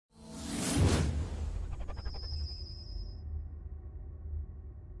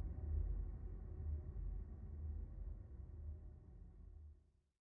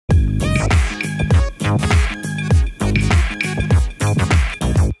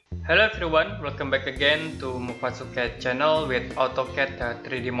Hello everyone, welcome back again to Autocad channel with AutoCAD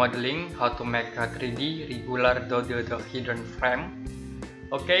 3D modeling, how to make a 3D regular dodecahedron frame.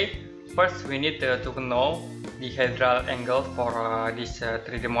 Okay, first we need to know the hedral angle for these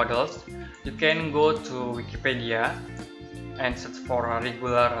 3D models. You can go to Wikipedia and search for a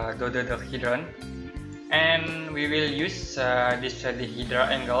regular dodecahedron, and we will use this dihedral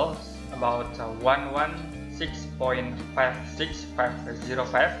angle about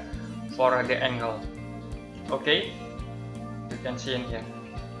 116.56505 for the angle. Okay, you can see in here.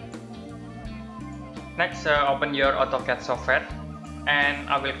 Next, open your AutoCAD software and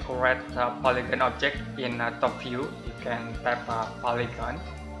I will create a polygon object in top view. You can tap polygon,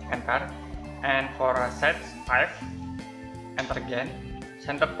 enter, and for set 5, enter again.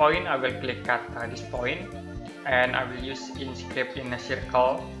 Center point, I will click at this point and I will use inscript in a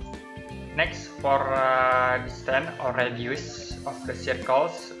circle. Next, for distance or radius of the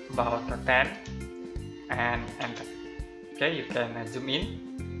circles, about 10, and enter. Okay, you can zoom in.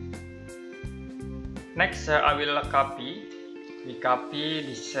 Next, I will copy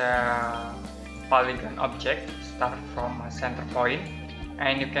this polygon object, start from center point,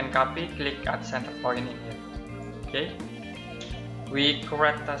 and you can copy, click at center point in here. Okay, we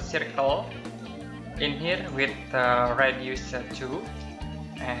create a circle in here with radius 2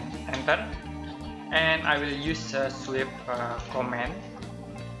 and enter, and I will use sweep command,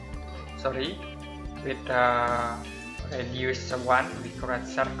 with radius 1. We create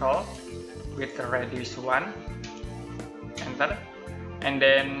circle with radius 1, enter, and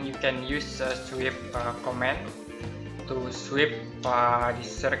then you can use sweep command to sweep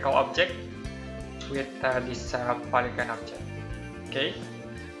this circle object with this polygon object. Okay,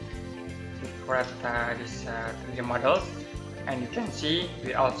 we create these 3D models, and you can see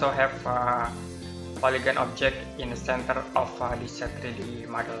we also have polygon object in the center of these 3D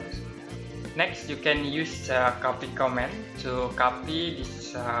models. Next, you can use copy command to copy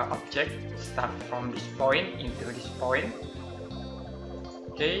this object, start from this point into this point.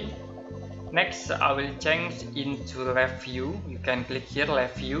 Okay, next I will change into left view. You can click here,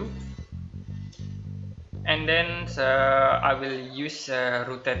 left view, and then I will use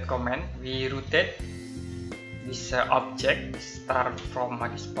rotate command. We rotate this object, start from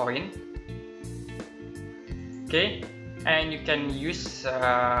this point. Okay, and you can use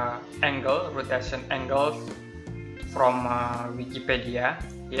rotation angles from Wikipedia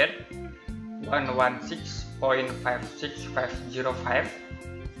here, 116.56505.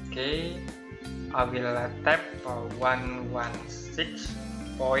 Okay, I will tap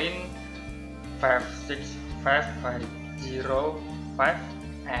 116.56505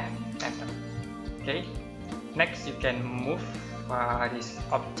 and enter. Okay, next you can move this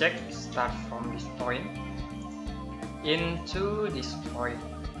object, start from this point into this point.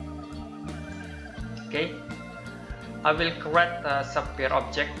 Okay, I will create a sphere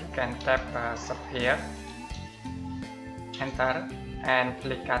object. You can tap sphere, enter, and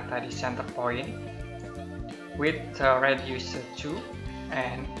click at the center point with radius 2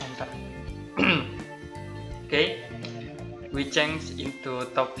 and enter. Okay, we change into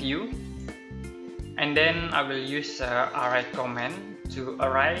top view, and then I will use array command to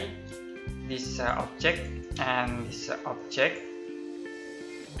array this object and this object,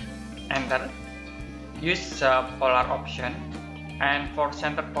 enter, use polar option, and for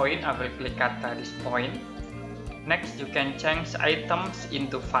center point I will click at this point. Next, you can change items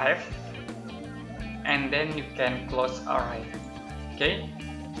into 5, and then you can close array. Okay,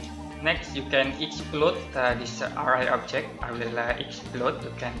 next you can explode this array object. I will explode.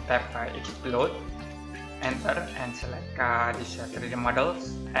 You can tap explode, enter, and select these 3D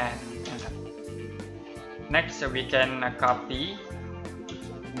models and enter. Next, we can copy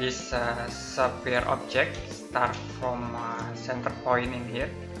this sphere object, start from center point in here.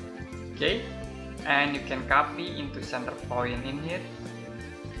 Okay, and you can copy into center point in here,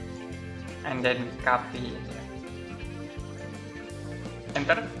 and then we copy in here.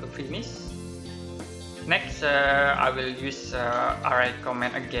 Enter to finish. Next, I will use array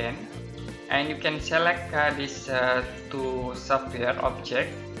command again, and you can select this two sphere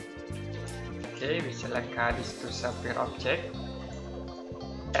object. Okay, we select these two sphere object,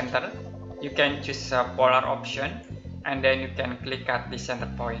 enter. You can choose polar option, and then you can click at the center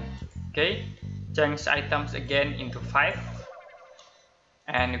point. Okay, change items again into 5,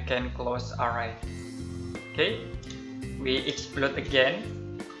 and you can close array. Okay, we explode again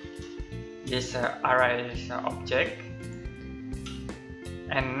this array object,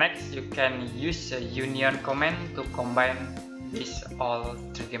 and next you can use union command to combine these all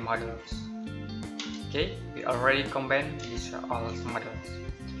 3D models. Okay, we already combined these all models.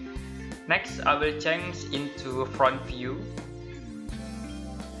 Next, I will change into front view,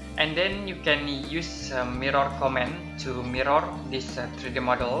 and then you can use mirror command to mirror these 3D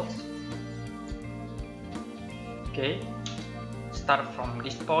models. Okay, start from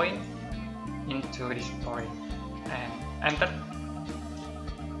this point into this point and enter.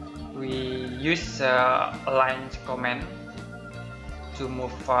 We use align command to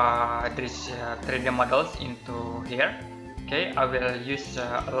move these 3D models into here. Okay, I will use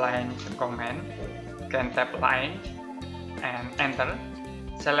align command. You can tap line and enter.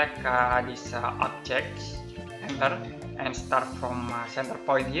 Select these objects, enter, and start from center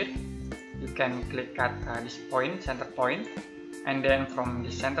point here. You can click at this point, center point, and then from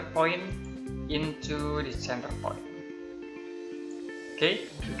the center point into the center point. Okay,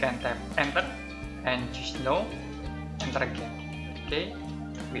 you can tap enter and choose no, enter again. Okay,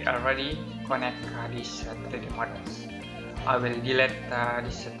 we already connect these 3D models. I will delete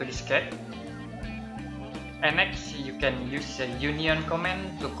this to diskette. And next, you can use a union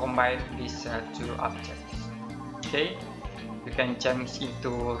command to combine these two objects. Okay, you can change into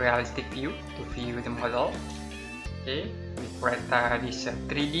realistic view to view the model. Okay, we create this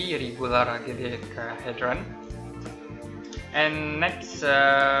 3D regular dodecahedron. And next,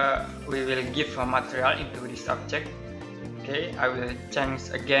 we will give a material into this object. Okay, I will change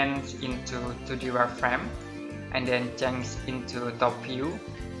again into 2D wireframe and then change into top view.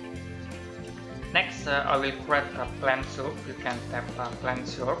 Next, I will create a plane surf. You can tap plane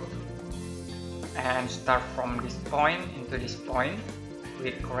surf and start from this point into this point.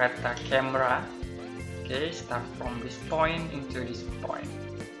 We create a camera. Okay, start from this point into this point.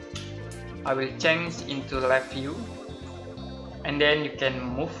 I will change into left view, and then you can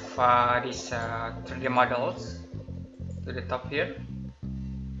move these 3D models to the top here.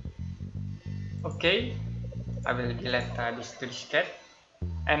 Okay, I will delete this to diskette.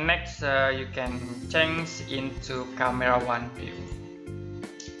 And next, you can change into camera 1 view.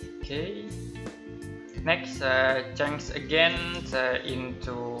 Okay. Next, change again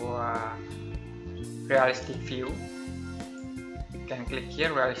into realistic view. You can click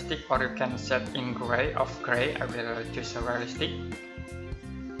here realistic, or you can set in gray. Of gray, I will choose a realistic.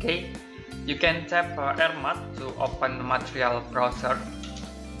 Okay. You can tap AirMatte to open material browser.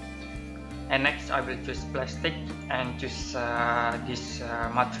 And next, I will choose plastic and choose this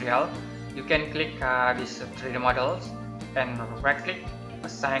material. You can click these 3D models and right click,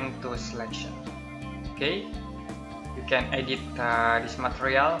 assign to selection. Okay, you can edit this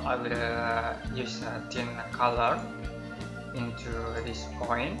material. I will use thin color into this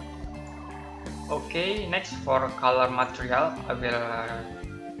point. Okay, next for color material, I will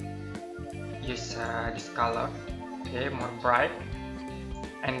use this color. Okay, more bright.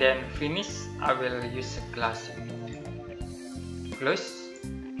 And then finish, I will use a glass.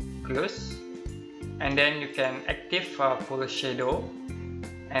 Close, and then you can active full shadow.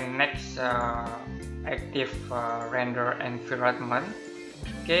 And next, active render environment.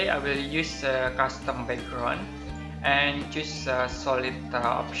 Okay, I will use custom background and choose solid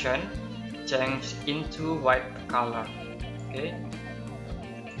option. Change into white color.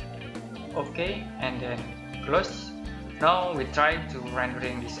 Okay, and then close. Now we try to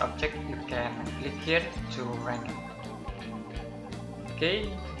rendering this object. You can click here to render. Okay,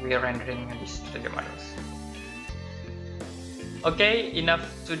 we are rendering these 3D models. Okay, enough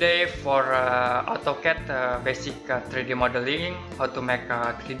today for AutoCAD basic 3D modeling, how to make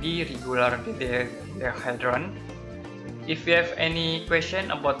a 3D regular dodecahedron. If you have any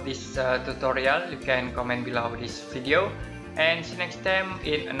question about this tutorial, you can comment below this video, and see you next time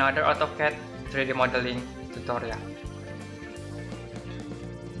in another AutoCAD 3D modeling tutorial.